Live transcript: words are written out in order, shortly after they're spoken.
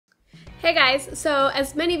Hey guys, so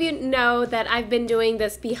as many of you know that I've been doing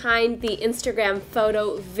this behind the Instagram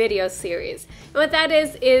photo video series. And what that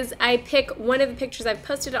is I pick one of the pictures I've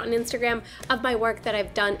posted on Instagram of my work that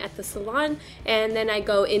I've done at the salon, and then I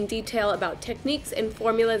go in detail about techniques and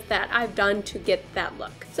formulas that I've done to get that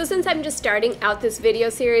look. So since I'm just starting out this video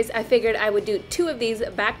series, I figured I would do two of these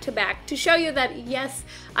back to back to show you that yes,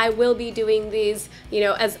 I will be doing these,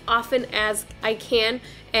 as often as I can.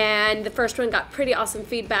 And the first one got pretty awesome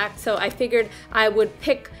feedback, so I figured I would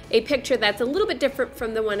pick a picture that's a little bit different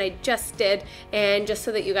from the one I just did, and just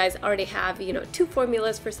so that you guys already have, two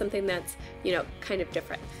formulas for something that's, kind of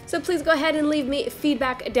different. So please go ahead and leave me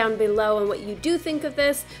feedback down below on what you do think of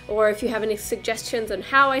this, or if you have any suggestions on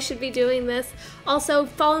how I should be doing this. Also,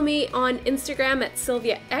 follow me on Instagram at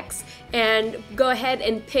SylviaX, and go ahead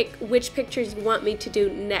and pick which pictures you want me to do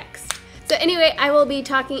next. So anyway, I will be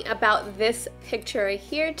talking about this picture right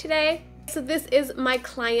here today. So this is my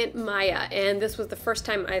client Maya, and this was the first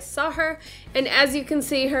time I saw her. And as you can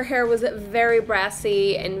see, her hair was very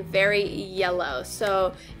brassy and very yellow.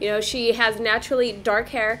 So, she has naturally dark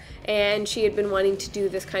hair, and she had been wanting to do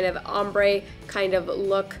this kind of ombre kind of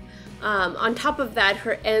look. On top of that,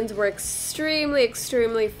 her ends were extremely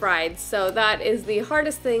fried. So that is the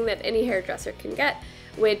hardest thing that any hairdresser can get,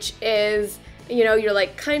 which is you're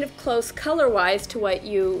like kind of close color-wise to what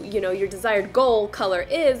your desired goal color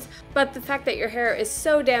is, but the fact that your hair is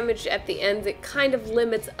so damaged at the ends, it kind of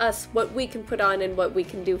limits us what we can put on and what we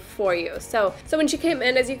can do for you. So when she came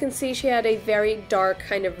in, as you can see, she had a very dark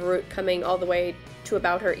kind of root coming all the way to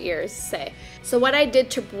about her ears, say. So what I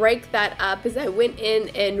did to break that up is I went in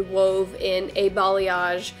and wove in a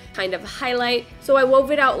balayage kind of highlight. So I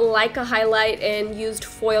wove it out like a highlight and used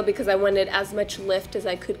foil because I wanted as much lift as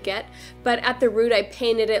I could get, but at the root I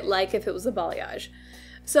painted it like if it was a balayage.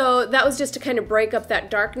 So that was just to kind of break up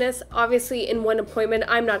that darkness. Obviously in one appointment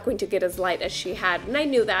I'm not going to get as light as she had, and I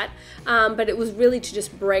knew that, but it was really to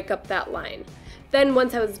just break up that line. Then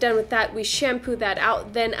once I was done with that, we shampooed that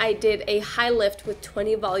out. Then I did a high lift with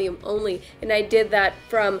 20 volume only, and I did that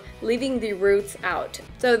from leaving the roots out.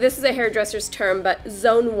 So this is a hairdresser's term, but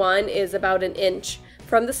zone 1 is about an inch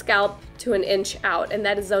from the scalp to an inch out, and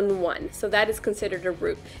that is zone 1. So that is considered a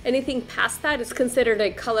root. Anything past that is considered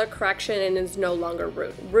a color correction and is no longer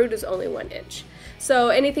root. Root is only 1 inch. So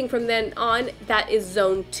anything from then on, that is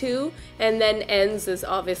zone 2, and then ends is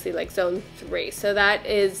obviously like zone 3. So that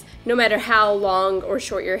is, no matter how long or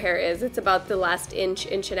short your hair is, it's about the last inch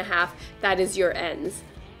and a half, that is your ends.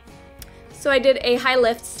 So I did a high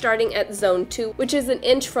lift starting at zone 2, which is an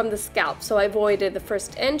inch from the scalp. So I avoided the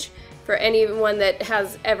first inch. For anyone that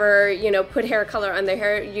has ever, put hair color on their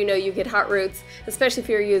hair, you get hot roots, especially if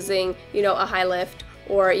you're using, a high lift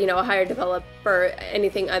or a higher developer,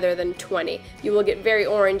 anything other than 20. You will get very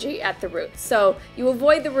orangey at the root. So you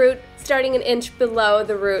avoid the root, starting an inch below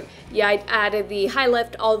the root. Yeah, I added the high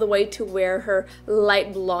lift all the way to where her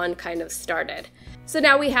light blonde kind of started. So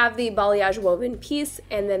now we have the balayage woven piece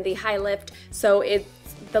and then the high lift, so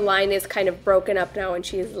the line is kind of broken up now and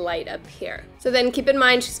she is light up here. So then keep in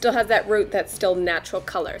mind she still has that root that's still natural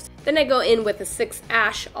colors. Then I go in with a 6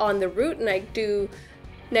 ash on the root, and I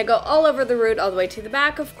go all over the root all the way to the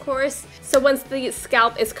back, of course. So once the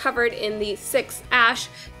scalp is covered in the 6 ash,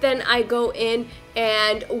 then I go in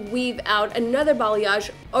and weave out another balayage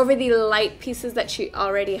over the light pieces that she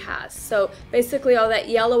already has. So basically all that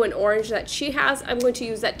yellow and orange that she has, I'm going to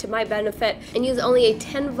use that to my benefit and use only a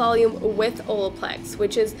 10 volume with OLAPLEX,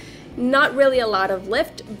 which is not really a lot of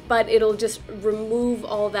lift, but it'll just remove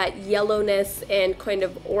all that yellowness and kind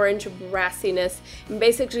of orange brassiness and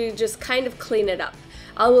basically just kind of clean it up.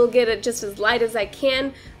 I will get it just as light as I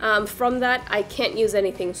can. From that, I can't use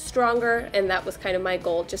anything stronger, and that was kind of my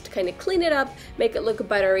goal, just to kind of clean it up, make it look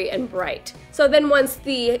buttery and bright. So then once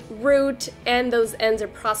the root and those ends are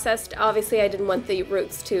processed, obviously I didn't want the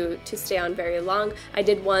roots to stay on very long. I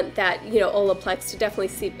did want that, OLAPLEX to definitely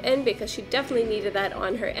seep in because she definitely needed that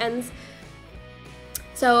on her ends.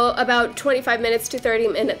 So about 25 minutes to 30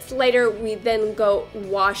 minutes later, we then go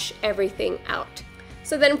wash everything out.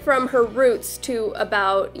 So then from her roots to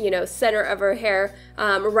about, center of her hair,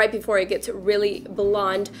 right before it gets really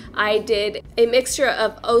blonde, I did a mixture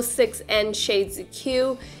of 06N shades of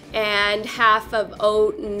Q and half of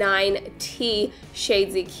 09T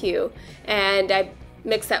shades of Q. And I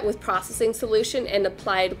mixed that with processing solution and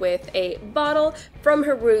applied with a bottle from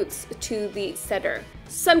her roots to the center.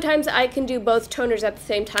 Sometimes I can do both toners at the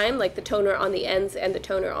same time, like the toner on the ends and the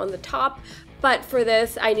toner on the top. But for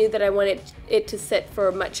this, I knew that I wanted it to sit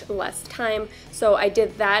for much less time, so I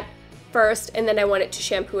did that first, and then I wanted to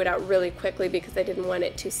shampoo it out really quickly because I didn't want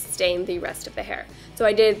it to stain the rest of the hair. So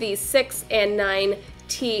I did the 6 and 9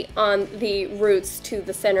 T on the roots to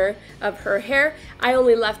the center of her hair. I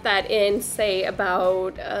only left that in, say,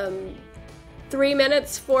 about 3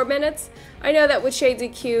 minutes, 4 minutes. I know that with Shades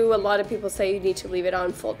EQ, a lot of people say you need to leave it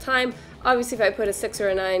on full time. Obviously, if I put a 6 or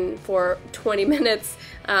a 9 for 20 minutes,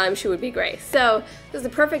 she would be gray. So there's the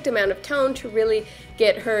perfect amount of tone to really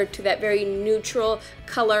get her to that very neutral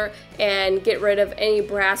color and get rid of any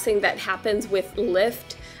brassing that happens with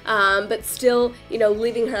lift. But still, you know,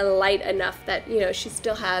 leaving her light enough that, you know, she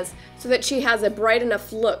still has, so that she has a bright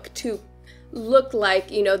enough look to look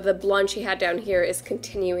like, you know, the blonde she had down here is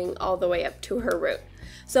continuing all the way up to her root.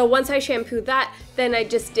 So once I shampooed that, then I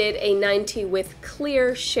just did a 90 with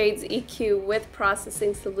clear Shades EQ with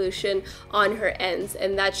processing solution on her ends,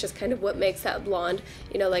 and that's just kind of what makes that blonde,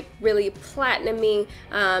 you know, like really platinumy,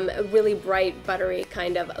 a really bright, buttery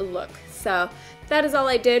kind of a look. So that is all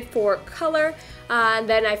I did for color.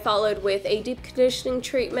 Then I followed with a deep conditioning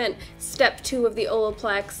treatment, step 2 of the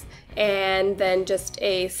Olaplex, and then just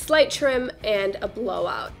a slight trim and a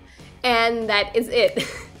blowout. And that is it.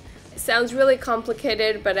 Sounds really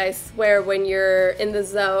complicated, but I swear when you're in the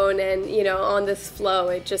zone and, you know, on this flow,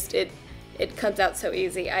 it comes out so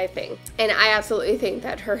easy, I think. And I absolutely think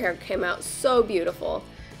that her hair came out so beautiful.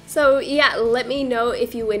 So yeah, let me know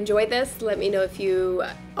if you enjoy this. Let me know if you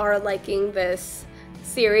are liking this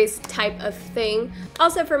series type of thing.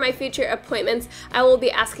 Also, for my future appointments, I will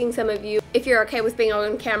be asking some of you if you're okay with being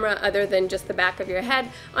on camera other than just the back of your head.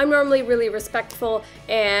 I'm normally really respectful,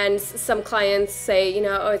 and some clients say, you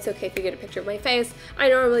know, oh, it's okay if you get a picture of my face. I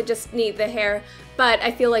normally just need the hair, but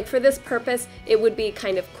I feel like for this purpose, it would be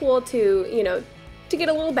kind of cool to, you know, to get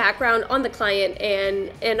a little background on the client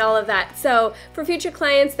and all of that. So for future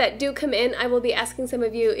clients that do come in, I will be asking some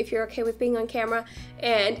of you if you're okay with being on camera,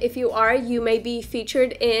 and if you are, you may be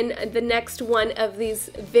featured in the next one of these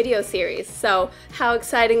video series. So how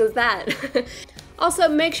exciting is that? Also,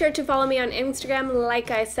 make sure to follow me on Instagram,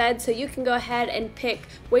 like I said, so you can go ahead and pick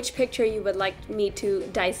which picture you would like me to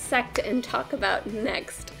dissect and talk about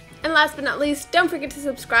next. And last but not least, don't forget to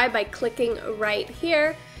subscribe by clicking right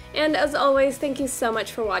here. And as always, thank you so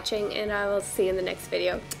much for watching, and I will see you in the next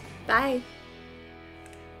video. Bye!